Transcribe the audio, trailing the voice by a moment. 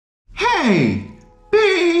Hey,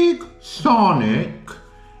 Big Sonic.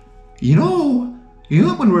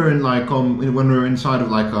 When we're in when we're inside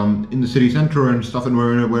of in the city center and stuff, and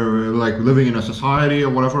we're like living in a society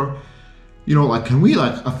or whatever. Can we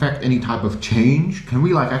affect any type of change? Can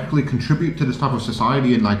we actually contribute to this type of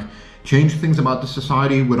society and change things about the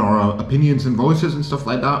society with our opinions and voices and stuff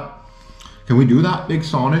like that? Can we do that, Big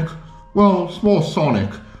Sonic? Well, Small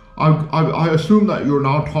Sonic, I assume that you're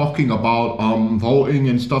now talking about voting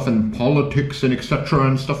and stuff and politics and etc.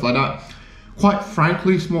 and stuff like that. Quite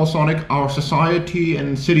frankly, Small Sonic, our society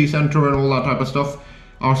and city center and all that type of stuff,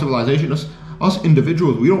 our civilization, us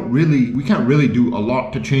individuals, we can't really do a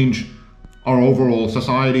lot to change our overall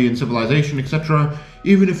society and civilization, etc.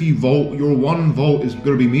 Even if you vote, your one vote is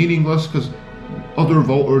going to be meaningless because other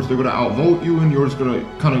voters, they're going to outvote you, and yours going to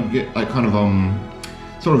kind of get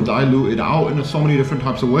sort of diluted out in so many different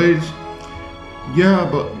types of ways. Yeah,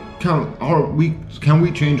 but can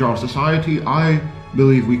we change our society? I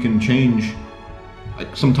believe we can change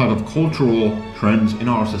some type of cultural trends in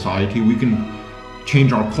our society. We can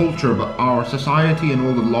change our culture, but our society and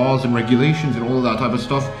all the laws and regulations and all of that type of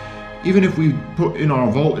stuff, even if we put in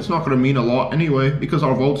our vote, it's not going to mean a lot anyway, because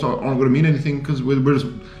our votes aren't going to mean anything, because we're just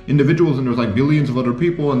individuals, and there's billions of other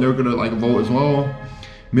people, and they're going to vote as well.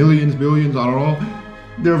 Millions, billions, I don't know.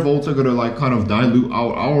 Their votes are going to kind of dilute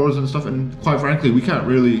out ours and stuff, and quite frankly, we can't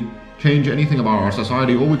really change anything about our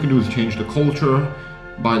society. All we can do is change the culture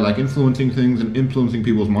by influencing things and influencing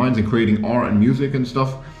people's minds and creating art and music and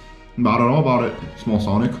stuff. But I don't know about it, Small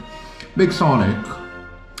Sonic. Big Sonic,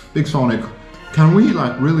 can we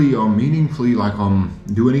really meaningfully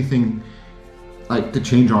do anything to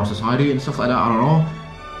change our society and stuff like that? I don't know.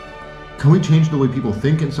 Can we change the way people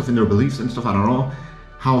think and stuff, and their beliefs and stuff? I don't know.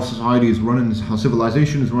 How society is running, how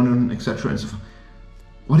civilization is running, etc. and stuff.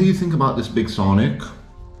 What do you think about this, Big Sonic?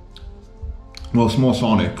 Well, Small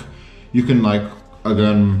Sonic, you can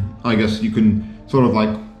again, I guess you can sort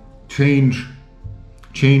of change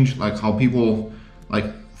how people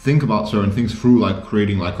think about certain things through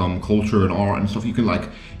creating culture and art and stuff. You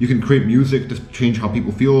can create music to change how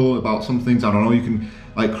people feel about some things. I don't know. You can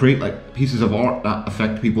create pieces of art that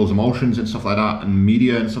affect people's emotions and stuff like that, and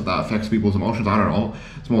media and stuff that affects people's emotions. I don't know,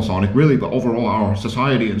 Small Sonic, really. But overall, our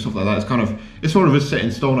society and stuff like that is sort of set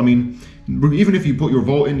in stone. I mean, even if you put your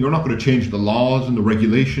vote in, you're not going to change the laws and the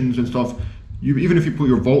regulations and stuff. Even if you put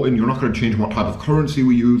your vote in, you're not going to change what type of currency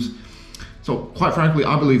we use. So quite frankly,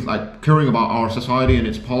 I believe caring about our society and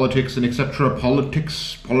its politics and etc.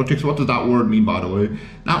 Politics, what does that word mean, by the way?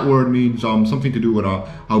 That word means something to do with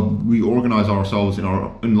how we organize ourselves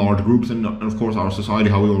in large groups, and of course our society,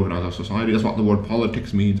 how we organize our society. That's what the word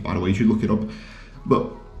politics means, by the way. You should look it up.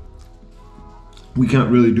 But we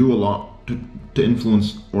can't really do a lot to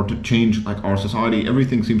influence or to change our society.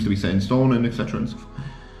 Everything seems to be set in stone and etc. and stuff.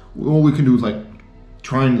 All we can do is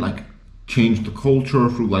try and change the culture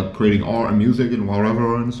through creating art and music and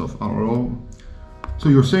whatever and stuff. I don't know. So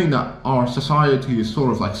you're saying that our society is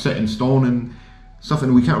sort of set in stone and stuff,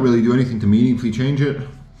 and we can't really do anything to meaningfully change it?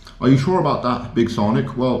 Are you sure about that, Big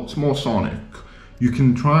Sonic? Well, Small Sonic, you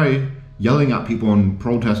can try yelling at people and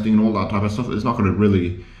protesting and all that type of stuff. It's not going to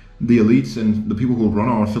really, the elites and the people who run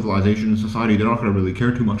our civilization and society, they're not going to really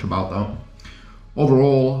care too much about that.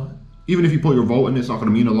 Overall, even if you put your vote in, it's not going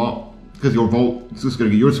to mean a lot, because your vote is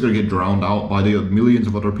you're just going to get drowned out by the millions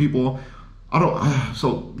of other people.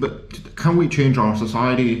 But can we change our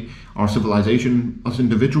society, our civilization, us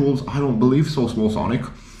individuals? I don't believe so, Small Sonic.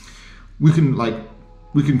 We can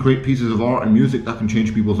create pieces of art and music that can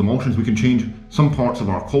change people's emotions. We can change some parts of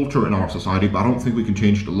our culture in our society, but I don't think we can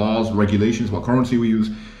change the laws, regulations, what currency we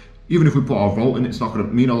use. Even if we put our vote in, it's not going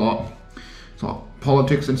to mean a lot. So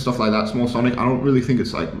politics and stuff like that, Small Sonic, I don't really think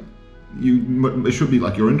it's it should be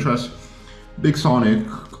your interest. Big Sonic,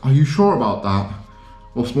 are you sure about that?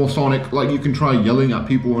 Well, Small Sonic, you can try yelling at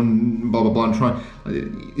people and blah blah blah and try.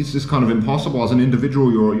 It's just kind of impossible. As an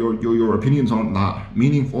individual, your opinions aren't that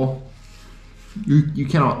meaningful. You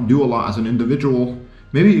cannot do a lot as an individual.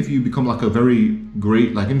 Maybe if you become a very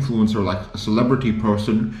great influencer, a celebrity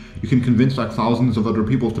person, you can convince thousands of other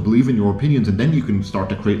people to believe in your opinions, and then you can start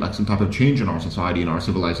to create some type of change in our society, in our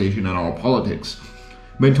civilization, and our politics.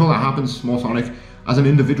 But until that happens, Small Sonic, as an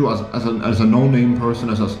individual, as a no-name person,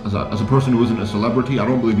 as a person who isn't a celebrity, I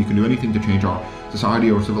don't believe you can do anything to change our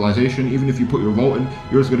society or civilization. Even if you put your vote in,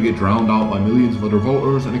 you're just going to get drowned out by millions of other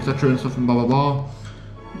voters and etc. and stuff and blah blah blah.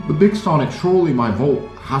 But Big Sonic, surely my vote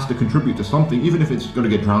has to contribute to something. Even if it's going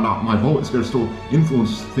to get drowned out, my vote is going to still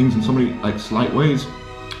influence things in so many slight ways.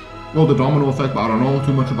 Well, the domino effect, but I don't know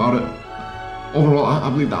too much about it. Overall, I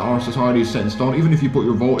believe that our society is set in stone. Even if you put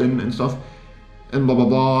your vote in and stuff, and blah blah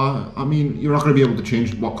blah. I mean, you're not going to be able to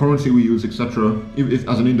change what currency we use, etc. If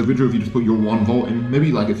as an individual, if you just put your one vote in,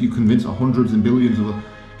 maybe like if you convince hundreds and billions of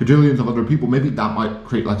bajillions of other people, maybe that might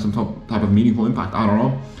create like some type of meaningful impact. I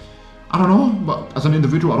don't know, but as an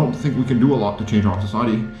individual, I don't think we can do a lot to change our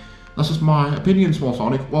society. That's just my opinion, Small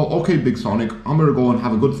Sonic. Well, okay, Big Sonic, I'm gonna go and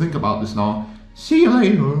have a good think about this now. See you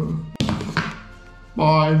later.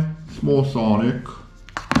 Bye, Small Sonic.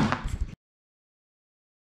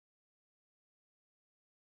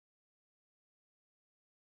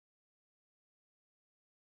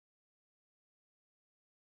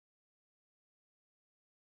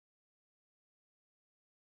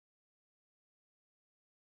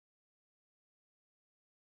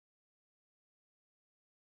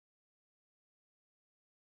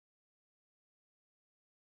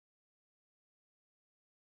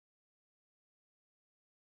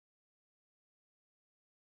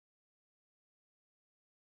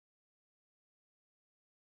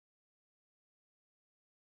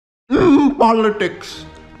 Politics.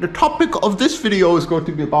 The topic of this video is going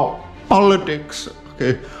to be about politics.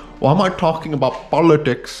 Okay, why am I talking about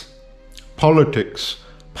politics? Politics.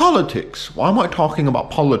 Why am I talking about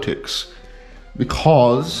politics?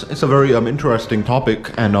 Because it's a very interesting topic,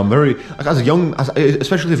 and I'm very like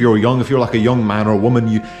especially if you're young, if you're like a young man or woman,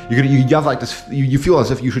 you have like this, you feel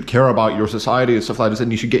as if you should care about your society and stuff like this, and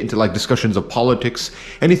you should get into like discussions of politics,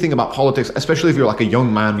 anything about politics, especially if you're like a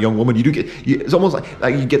young man, young woman. It's almost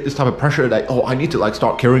like you get this type of pressure that, oh, I need to like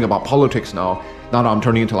start caring about politics now that I'm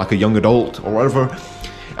turning into like a young adult or whatever.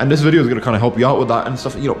 And this video is going to kind of help you out with that and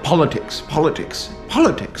stuff. You know, politics.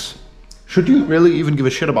 Should you really even give a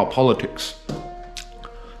shit about politics?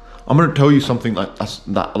 I'm going to tell you something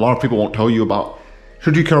that a lot of people won't tell you about.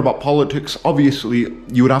 Should you care about politics? Obviously,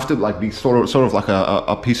 you would have to like be sort of like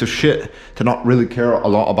a piece of shit to not really care a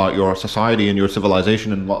lot about your society and your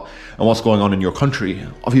civilization and what's going on in your country.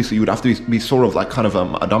 Obviously, you would have to be sort of like kind of a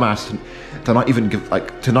dumbass to not even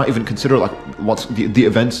consider like what's the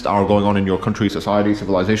events that are going on in your country, society,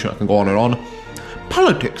 civilization. I can go on and on.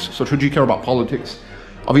 Politics. So should you care about politics?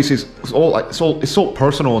 Obviously, it's so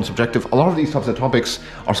personal and subjective. A lot of these types of topics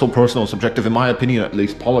are so personal and subjective, in my opinion, at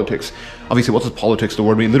least. Politics. Obviously, what does politics? The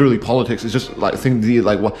word mean? Literally, politics is just like what's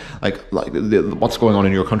going on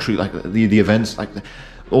in your country, like the events, like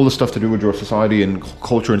all the stuff to do with your society and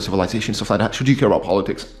culture and civilization, stuff like that. Should you care about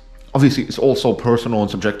politics? Obviously, it's all so personal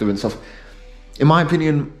and subjective and stuff. In my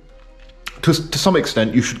opinion, to some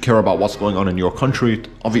extent, you should care about what's going on in your country.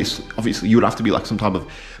 Obviously, you would have to be like some type of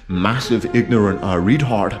massive ignorant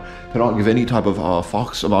retard to not give any type of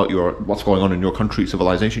fucks about what's going on in your country,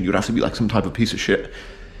 civilization. You'd have to be like some type of piece of shit.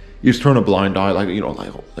 You just turn a blind eye, like, you know,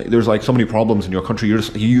 like there's like so many problems in your country.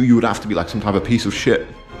 You would have to be like some type of piece of shit.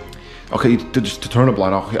 Okay, to turn a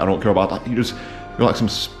blind eye. Okay, I don't care about that. You're like some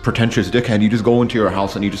pretentious dickhead. You just go into your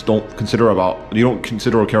house and you just don't consider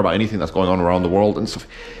or care about anything that's going on around the world and stuff.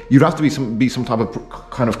 You'd have to be some type of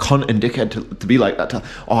kind of cunt and dickhead to be like that.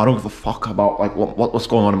 I don't give a fuck about like what's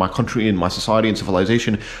going on in my country and my society and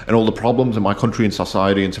civilization and all the problems in my country and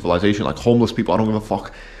society and civilization, like homeless people. I don't give a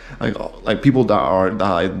fuck. Like people that are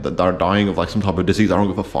dying of like some type of disease. I don't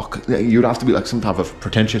give a fuck. You'd have to be like some type of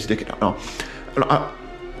pretentious dickhead. No.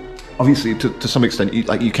 Obviously, to some extent,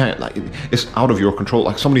 you can't, like, it's out of your control.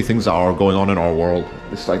 Like, so many things that are going on in our world,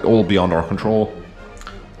 it's like all beyond our control,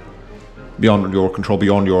 beyond your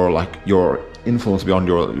influence, beyond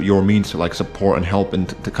your means to like support and help and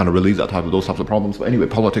to kind of relieve those types of problems. But anyway,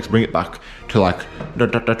 politics, bring it back to like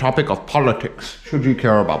the topic of politics. Should you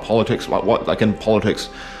care about politics? Like in politics,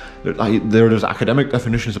 there's academic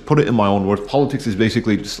definitions. To put it in my own words, politics is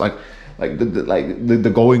basically just like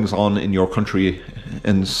the goings on in your country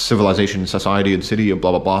and civilization, society and city and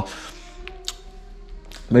blah blah blah.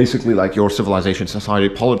 Basically, like your civilization, society,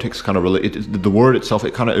 politics kind of relate. The word itself,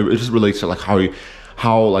 it just relates to like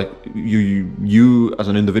how like you as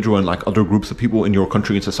an individual and like other groups of people in your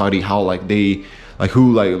country and society, how like they like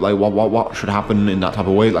who like what should happen in that type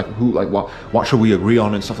of way, like who like what should we agree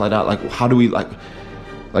on and stuff like that. Like how do we like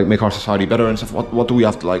make our society better and stuff. What do we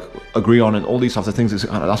have to like agree on and all these types of things.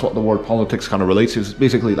 That's what the word politics kind of relates to. It's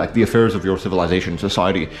basically like the affairs of your civilization,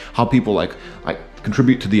 society, how people like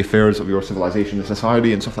contribute to the affairs of your civilization and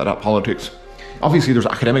society and stuff like that. Politics. Obviously, there's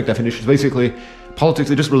academic definitions. Basically, politics,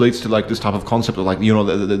 it just relates to like this type of concept of like, you know,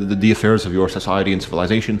 the affairs of your society and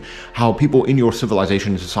civilization, how people in your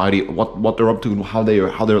civilization and society, what they're up to, how they're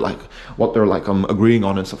agreeing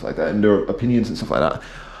on and stuff like that, and their opinions and stuff like that.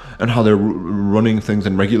 And how they're running things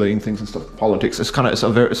and regulating things and stuff. Politics. It's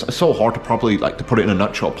so hard to properly like to put it in a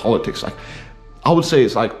nutshell. Politics. Like I would say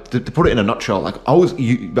it's like to put it in a nutshell. Like by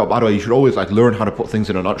the way, you should always like learn how to put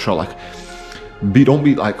things in a nutshell. Like Don't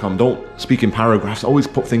be like don't speak in paragraphs. Always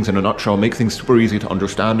put things in a nutshell. Make things super easy to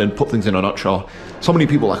understand and put things in a nutshell. So many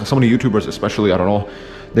people, like so many YouTubers especially, I don't know,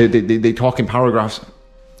 they talk in paragraphs,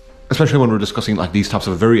 especially when we're discussing like these types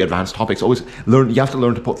of very advanced topics. Always learn, you have to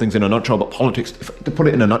learn to put things in a nutshell. But politics, to put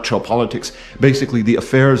it in a nutshell, politics, basically the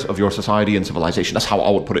affairs of your society and civilization. That's how I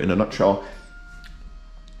would put it in a nutshell.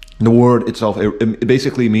 The word itself, it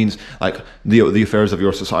basically means like the affairs of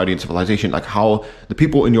your society and civilization, like how the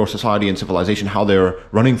people in your society and civilization, how they're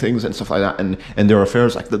running things and stuff like that, and their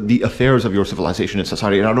affairs, like the affairs of your civilization and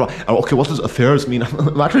society. And I don't know, okay, what does affairs mean?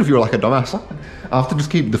 Imagine if you're like a dumbass. I have to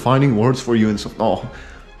just keep defining words for you and stuff. No,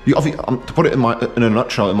 to put it in a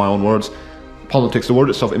nutshell, in my own words. Politics, the word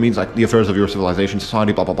itself, it means like the affairs of your civilization,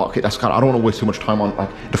 society, blah blah blah. Okay, that's kind of, I don't want to waste too much time on like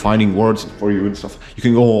defining words for you and stuff. You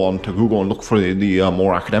can go on to Google and look for the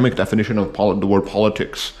more academic definition of the word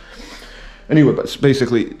politics. Anyway, but it's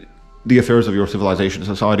basically the affairs of your civilization,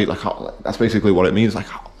 society, like how, that's basically what it means. Like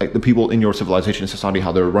the people in your civilization and society,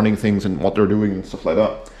 how they're running things and what they're doing and stuff like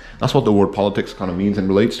that. That's what the word politics kind of means and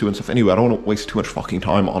relates to and stuff. Anyway, I don't want to waste too much fucking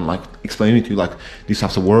time on like explaining to you like these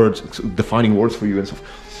types of words, defining words for you and stuff.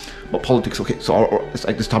 But politics, okay, so it's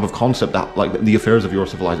like this type of concept that like the affairs of your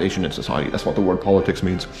civilization and society. That's what the word politics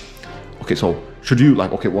means. Okay, so should you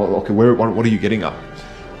like, okay, well, okay, what are you getting at?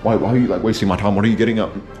 Why are you like wasting my time? What are you getting at?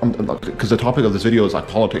 Because the topic of this video is like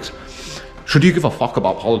politics. Should you give a fuck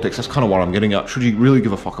about politics? That's kind of what I'm getting at. Should you really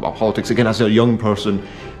give a fuck about politics? Again, as a young person,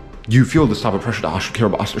 you feel this type of pressure that I should care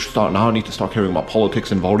about. I need to start caring about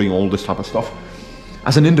politics and voting, all this type of stuff.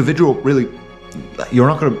 As an individual, really, you're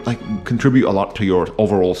not going to like contribute a lot to your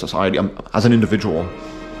overall society. As an individual,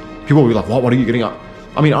 people will be like, what are you getting at?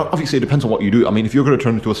 I mean, obviously it depends on what you do. I mean, if you're going to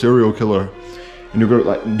turn into a serial killer and you're going to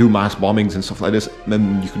like do mass bombings and stuff like this,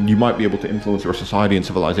 then you might be able to influence your society and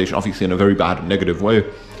civilization, obviously in a very bad, negative way.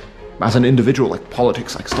 As an individual, like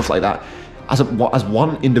politics, like stuff like that, as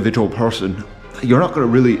one individual person, you're not going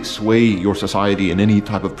to really sway your society in any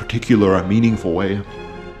type of particular or meaningful way,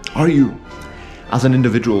 are you? As an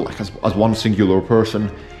individual, like as one singular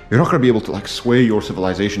person, you're not going to be able to like sway your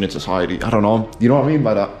civilization and society. I don't know. You know what I mean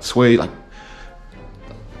by that? Sway, like,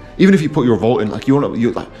 even if you put your vote in, like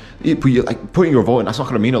putting your vote in, that's not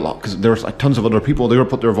going to mean a lot because there's like tons of other people. They're going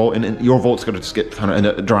to put their vote in, and your vote's going to just get kind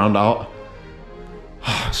of drowned out.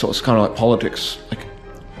 So it's kind of like politics. Like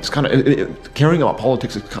it's kind of caring about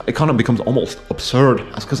politics. It kind of becomes almost absurd,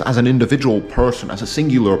 because as an individual person, as a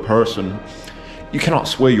singular person, you cannot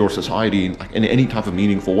sway your society like in any type of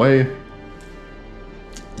meaningful way.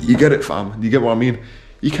 You get it, fam? You get what I mean?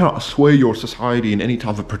 You cannot sway your society in any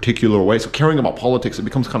type of particular way. So caring about politics, it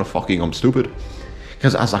becomes kind of fucking stupid.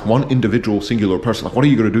 Because as like one individual singular person, like what are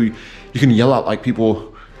you gonna do? You can yell at like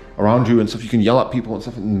people around you and stuff. You can yell at people and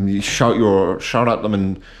stuff, and you shout at them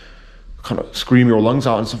and kind of scream your lungs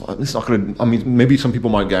out and stuff. It's not gonna. I mean, maybe some people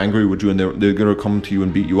might get angry with you and they're gonna come to you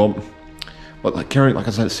and beat you up. But like caring, like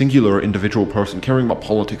as a singular individual person, caring about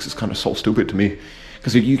politics is kind of so stupid to me,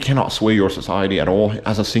 because you cannot sway your society at all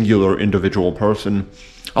as a singular individual person,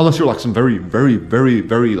 unless you're like some very, very, very,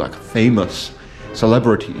 very like famous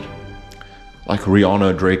celebrity, like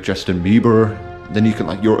Rihanna, Drake, Justin Bieber. Then you can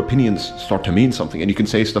like your opinions start to mean something, and you can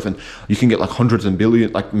say stuff, and you can get like hundreds and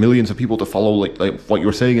millions of people to follow like what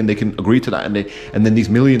you're saying, and they can agree to that, and then these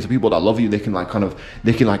millions of people that love you, they can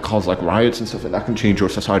cause like riots and stuff, and that can change your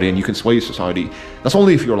society, and you can sway society. That's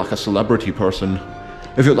only if you're like a celebrity person.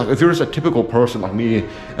 If you're just a typical person like me,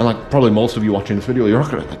 and like probably most of you watching this video, you're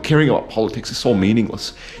not gonna like, caring about politics is so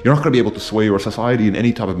meaningless. You're not gonna be able to sway your society in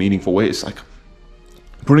any type of meaningful way. It's like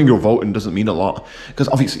putting your vote in doesn't mean a lot, because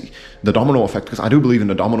obviously the domino effect, because I do believe in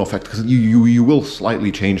the domino effect, because you will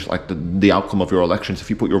slightly change like the outcome of your elections if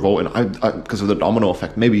you put your vote in, because of the domino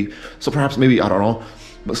effect, maybe. So perhaps, maybe, I don't know,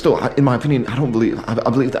 but still, in my opinion, I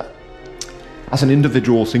believe that as an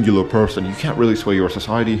individual singular person, you can't really sway your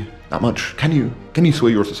society that much. Can you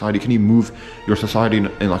sway your society? Can you move your society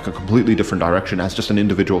in like a completely different direction as just an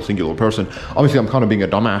individual singular person? Obviously I'm kind of being a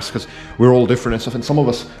dumbass, because we're all different and stuff, and some of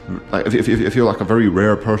us, like if you're like a very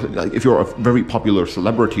rare person, like if you're a very popular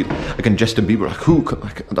celebrity, like in Justin Bieber,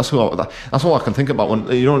 like that's all I can think about when,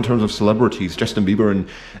 you know, in terms of celebrities, Justin Bieber and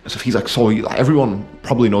stuff. He's like, so like, everyone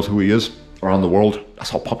probably knows who he is around the world. That's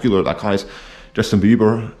how popular that guy is. Justin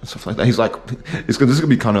Bieber and stuff like that. He's like, this is gonna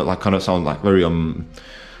be kind of sound like very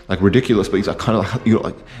like ridiculous, but he's like kind of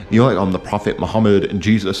like the Prophet Muhammad and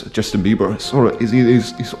Jesus. Justin Bieber sort of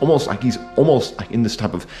he's almost like in this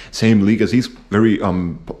type of same league as these very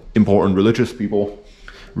important religious people,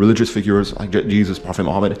 religious figures like Jesus, Prophet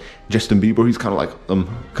Muhammad. Justin Bieber, he's kind of like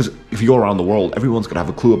because if you go around the world, everyone's gonna have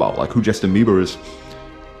a clue about like who Justin Bieber is,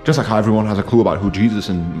 just like how everyone has a clue about who Jesus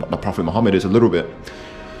and the Prophet Muhammad is a little bit.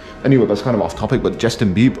 Anyway, that's kind of off topic, but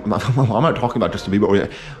Justin Bieber, I'm not talking about Justin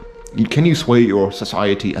Bieber. Can you sway your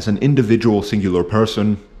society as an individual singular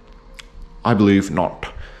person? I believe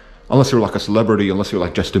not. Unless you're like a celebrity, unless you're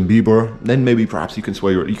like Justin Bieber, then maybe perhaps you can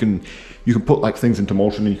sway you can put like things into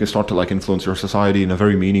motion and you can start to like influence your society in a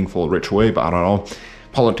very meaningful, rich way. But I don't know,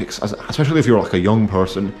 politics, especially if you're like a young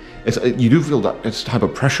person, you do feel that it's type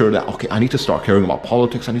of pressure that, okay, I need to start caring about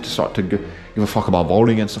politics. I need to start to give a fuck about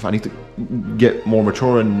voting and stuff. I need to get more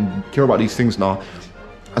mature and care about these things now.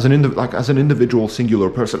 As an individual, singular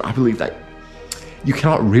person, I believe that you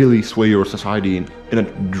cannot really sway your society in a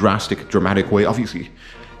dramatic way. Obviously,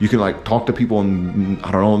 you can like talk to people and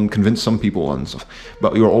I don't know, and convince some people and stuff.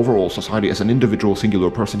 But your overall society, as an individual, singular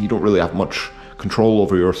person, you don't really have much control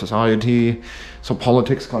over your society. So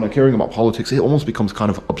politics, kind of caring about politics, it almost becomes kind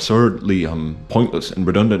of absurdly pointless and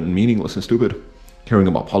redundant and meaningless and stupid. Caring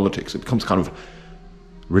about politics, it becomes kind of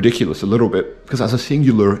ridiculous a little bit, because as a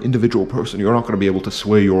singular individual person, you're not going to be able to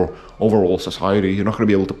sway your overall society. You're not going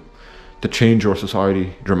to be able to change your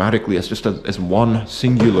society dramatically as just as one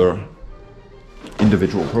singular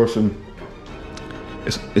individual person.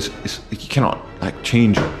 You cannot like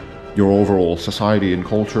change your overall society and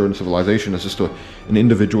culture and civilization as just an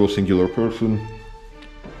individual singular person.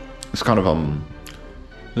 It's kind of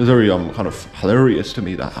it's very kind of hilarious to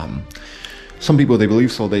me that some people, they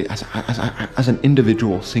believe so they as an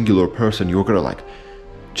individual singular person, you're gonna like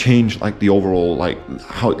change like the overall like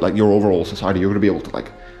how like your overall society. You're gonna be able to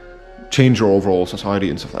like change your overall society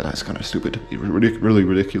and stuff like that. It's kind of stupid, really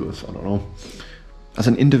ridiculous. I don't know. As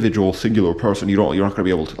an individual singular person, you're not going to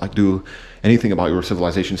be able to like do anything about your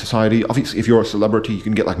civilization, society. Obviously, if you're a celebrity, you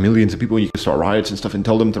can get like millions of people, you can start riots and stuff and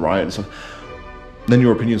tell them to riot and stuff. Then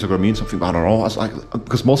your opinions are going to mean something. But I don't know. As like,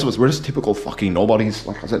 because most of us, we're just typical fucking nobodies.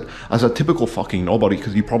 Like I said, as a typical fucking nobody,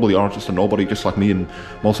 because you probably are just a nobody, just like me and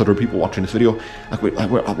most other people watching this video.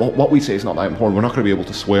 What we say is not that important. We're not going to be able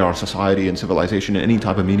to sway our society and civilization in any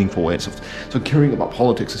type of meaningful way and stuff. So caring about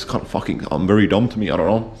politics is kind of fucking very dumb to me. I don't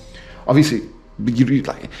know. Obviously, you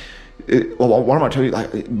like. Well, what am I telling you?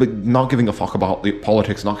 Like, but not giving a fuck about the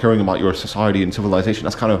politics, not caring about your society and civilization.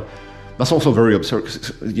 That's also very absurd. Cause it's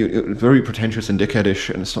very pretentious and dickheadish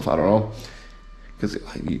and stuff. I don't know. Because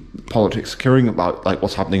politics, caring about like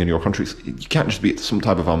what's happening in your countries, you can't just be some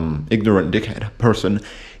type of ignorant dickhead person.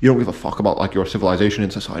 You don't give a fuck about like your civilization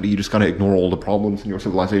and society. You just kind of ignore all the problems in your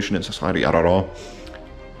civilization and society. I don't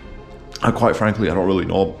know. Quite frankly, I don't really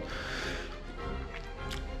know.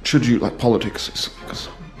 Should you like politics? Because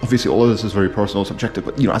obviously all of this is very personal, subjective.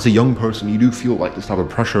 But you know, as a young person, you do feel like this type of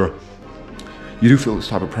pressure. You do feel this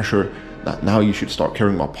type of pressure that now you should start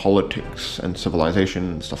caring about politics and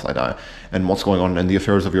civilization and stuff like that, and what's going on in the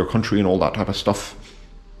affairs of your country and all that type of stuff.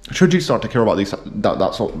 Should you start to care about these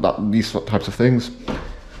types of things?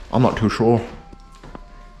 I'm not too sure.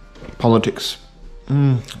 Politics,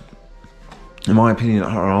 in my opinion,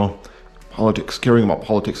 I don't know. Politics, caring about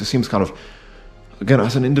politics, it seems kind of, again,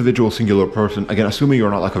 as an individual singular person, again, assuming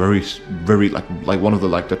you're not like a very like one of the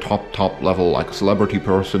like the top level like celebrity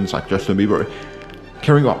persons like Justin Bieber,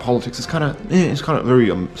 caring about politics is kind of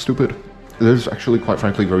very stupid. It is actually, quite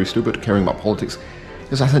frankly, very stupid caring about politics.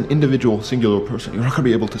 Because as an individual singular person, you're not going to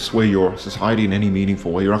be able to sway your society in any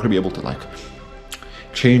meaningful way. You're not going to be able to like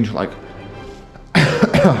change like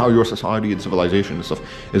how your society and civilization and stuff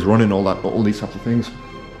is running, all these types of things.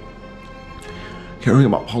 Caring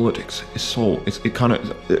about politics is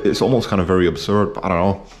it's almost kind of very absurd, but I don't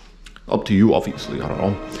know. Up to you, obviously, I don't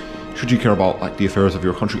know. Should you care about like the affairs of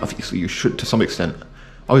your country? Obviously you should, to some extent.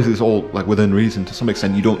 Obviously it's all like within reason to some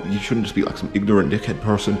extent. You shouldn't just be like some ignorant dickhead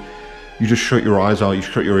person. You just shut your eyes out, you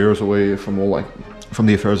shut your ears away from from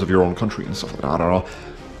the affairs of your own country and stuff like that. I don't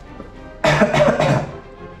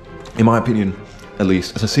know. In my opinion, at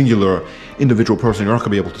least, as a singular individual person, you're not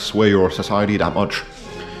gonna be able to sway your society that much.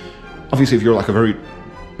 Obviously, if you're like a very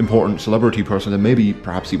important celebrity person, then maybe,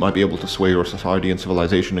 perhaps you might be able to sway your society and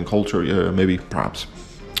civilization and culture. Yeah, maybe, perhaps.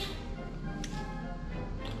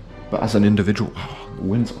 But as an individual, the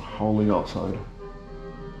winds are howling outside.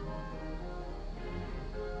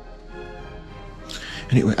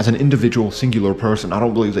 Anyway, as an individual, singular person, I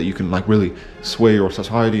don't believe that you can like really sway your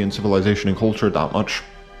society and civilization and culture that much.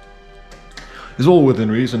 It's all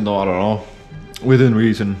within reason, though. I don't know. Within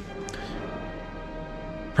reason.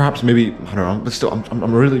 Perhaps, maybe, I don't know, but still,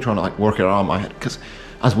 I'm really trying to like work it out in my head, because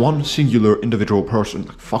as one singular individual person,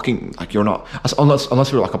 like fucking, like you're not,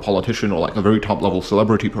 unless you're like a politician or like a very top level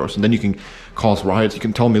celebrity person, then you can cause riots, you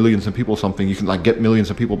can tell millions of people something, you can like get millions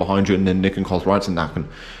of people behind you, and then they can cause riots, and that can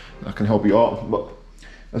help you out. But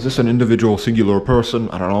as just an individual singular person,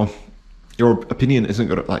 I don't know, your opinion isn't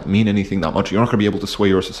going to like mean anything that much. You're not going to be able to sway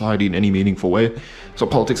your society in any meaningful way. So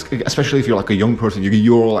politics, especially if you're like a young person, you're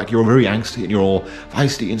very angsty and you're all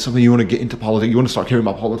feisty and something, you want to get into politics, you want to start caring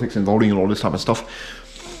about politics and voting and all this type of stuff.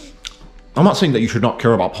 I'm not saying that you should not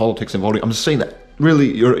care about politics and voting. I'm just saying that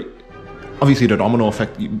really you're obviously the domino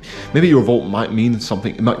effect. Maybe your vote might mean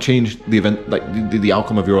something. It might change the event, like the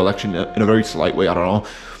outcome of your election in a very slight way. I don't know.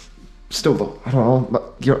 Still though, I don't know,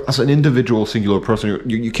 but you're, as an individual singular person,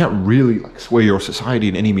 you can't really like sway your society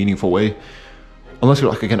in any meaningful way. Unless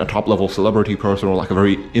you're like, again, a top level celebrity person or like a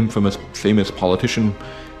very infamous, famous politician.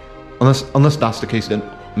 Unless that's the case, then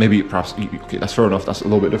maybe perhaps, okay, that's fair enough, that's a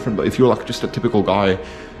little bit different. But if you're like just a typical guy,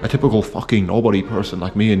 a typical fucking nobody person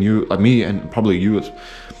like me and you, like me and probably you, it's,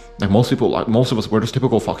 like most people, like most of us, we're just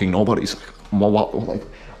typical fucking nobodies. Like,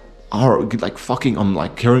 are like fucking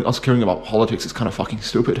like caring about politics is kind of fucking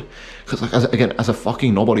stupid, because like as a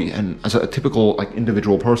fucking nobody and as a typical like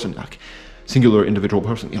individual person, like singular individual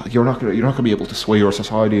person, you're not gonna be able to sway your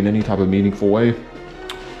society in any type of meaningful way.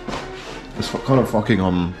 It's kind of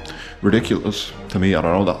fucking ridiculous to me. I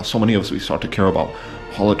don't know that so many of us, we start to care about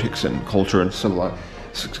politics and culture and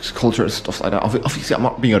culture and stuff like that. Obviously, I'm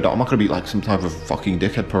not gonna be like some type of fucking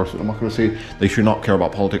dickhead person. I'm not gonna say they should not care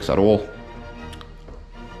about politics at all.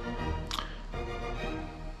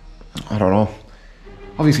 I don't know.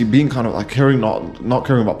 Obviously, being kind of like not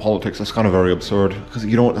caring about politics is kind of very absurd, because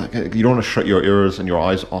you don't want to shut your ears and your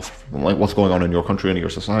eyes off from like what's going on in your country and your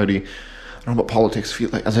society. I don't know, but politics feel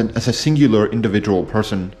like as a singular individual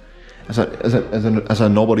person, as a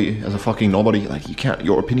nobody, as a fucking nobody, like you can't,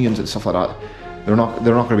 your opinions and stuff like that, they're not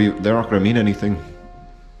gonna mean anything.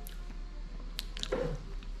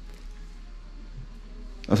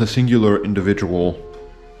 As a singular individual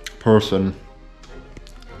person.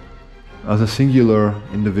 As a singular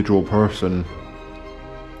individual person,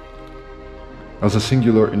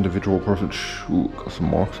 shoot, got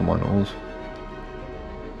some marks on my nose.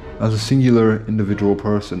 As a singular individual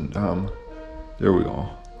person, there we go.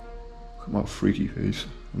 Look at my freaky face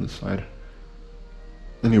on this side.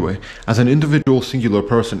 Anyway, as an individual singular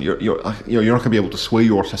person, you're not gonna be able to sway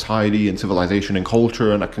your society and civilization and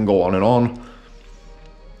culture, and that can go on and on.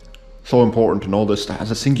 So important to know this, that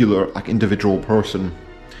as a singular like individual person,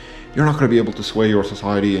 you're not going to be able to sway your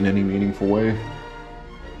society in any meaningful way.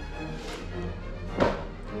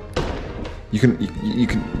 You can,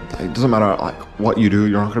 it doesn't matter like what you do,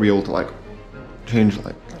 you're not going to be able to like change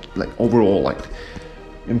like overall like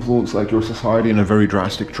influence like your society in a very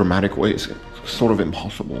drastic, dramatic way. It's sort of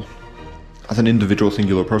impossible as an individual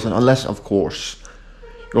singular person, unless of course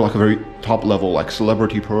you're like a very top level like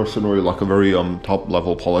celebrity person, or you're like a very top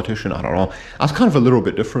level politician. I don't know. That's kind of a little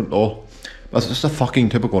bit different though. As just a fucking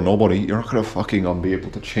typical nobody, you're not gonna fucking be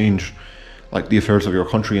able to change like the affairs of your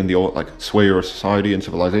country and like sway your society and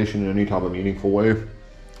civilization in any type of meaningful way. It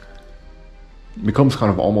becomes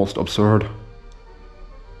kind of almost absurd.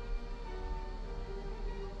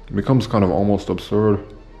 It becomes kind of almost absurd.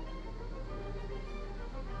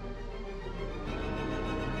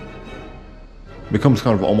 It becomes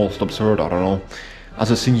kind of almost absurd, I don't know,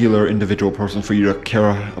 as a singular individual person, for you to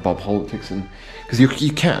care about politics, and because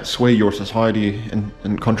you can't sway your society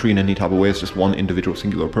and country in any type of way. It's just one individual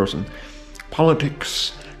singular person.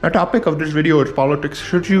 Politics. The topic of this video is politics.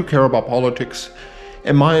 Should you care about politics?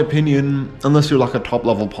 In my opinion, unless you're like a top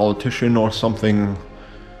level politician or something,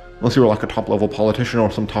 unless you're like a top level politician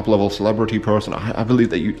or some top level celebrity person, I believe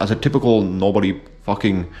that you, as a typical nobody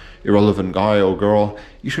fucking irrelevant guy or girl,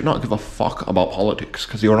 you should not give a fuck about politics,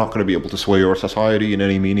 because you're not going to be able to sway your society in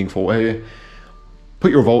any meaningful way.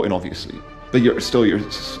 Put your vote in, obviously, but you're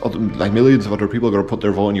like millions of other people are going to put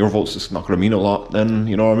their vote in. Your vote's just not going to mean a lot then,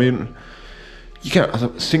 you know what I mean? You can't, as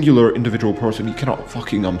a singular individual person, you cannot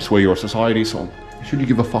fucking sway your society. So should you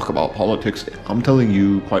give a fuck about politics? I'm telling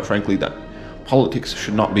you quite frankly that politics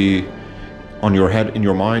should not be on your head, in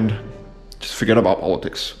your mind. Just forget about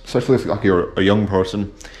politics, especially if like you're a young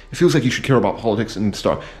person. It feels like you should care about politics and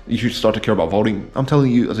you should start to care about voting. I'm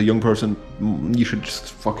telling you, as a young person, you should just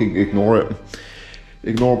fucking ignore it.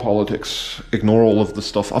 Ignore politics, ignore all of the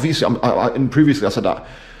stuff. Obviously, and previously I said that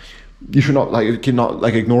you should not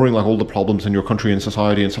like ignoring like all the problems in your country and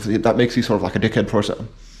society and stuff. That makes you sort of like a dickhead person.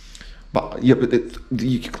 But yeah, but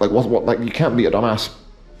you can't be a dumbass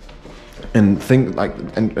and think like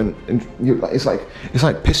it's like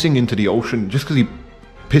pissing into the ocean. Just because you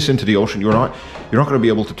piss into the ocean, you're not going to be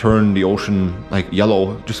able to turn the ocean like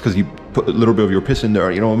yellow just because you put a little bit of your piss in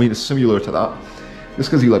there. You know what I mean? It's similar to that. Just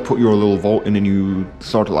because you like put your little vote in and you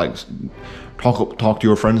start to like talk to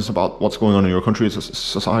your friends about what's going on in your country and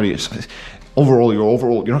society, overall,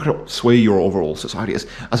 you're not going to sway your overall society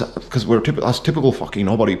because we're typical fucking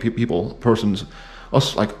nobody people, persons,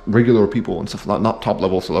 us like regular people and stuff, not top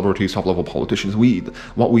level celebrities, top level politicians.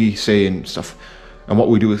 What we say and stuff and what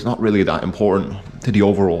we do is not really that important to the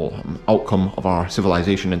overall outcome of our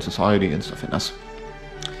civilization and society and stuff. And that's,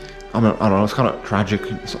 I don't know, it's kind of tragic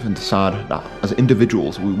and stuff and sad that as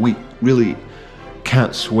individuals we really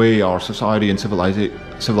can't sway our society and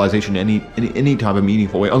civilization in any type of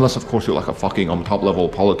meaningful way, unless of course you're like a fucking top level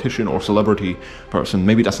politician or celebrity person.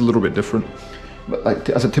 Maybe that's a little bit different. But like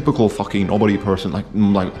as a typical fucking nobody person, like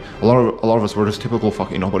a lot of us, we're just typical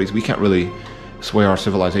fucking nobodies. We can't really sway our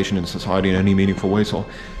civilization and society in any meaningful way. So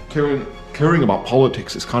caring about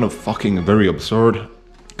politics is kind of fucking very absurd,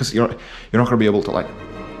 because you're not gonna be able to like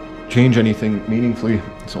change anything meaningfully.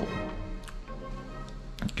 So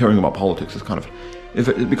caring about politics is kind of, if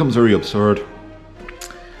it becomes very absurd.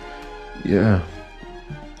 Yeah,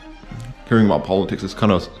 caring about politics is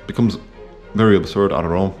kind of becomes very absurd. I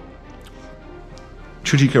don't know.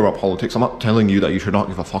 Should you care about politics? I'm not telling you that you should not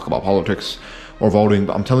give a fuck about politics or voting,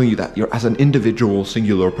 but I'm telling you that you're, as an individual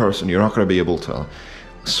singular person, you're not going to be able to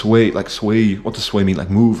sway. What does sway mean? Like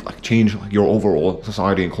move, like change like your overall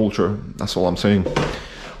society and culture. That's all I'm saying.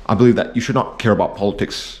 I believe that you should not care about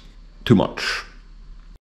politics too much.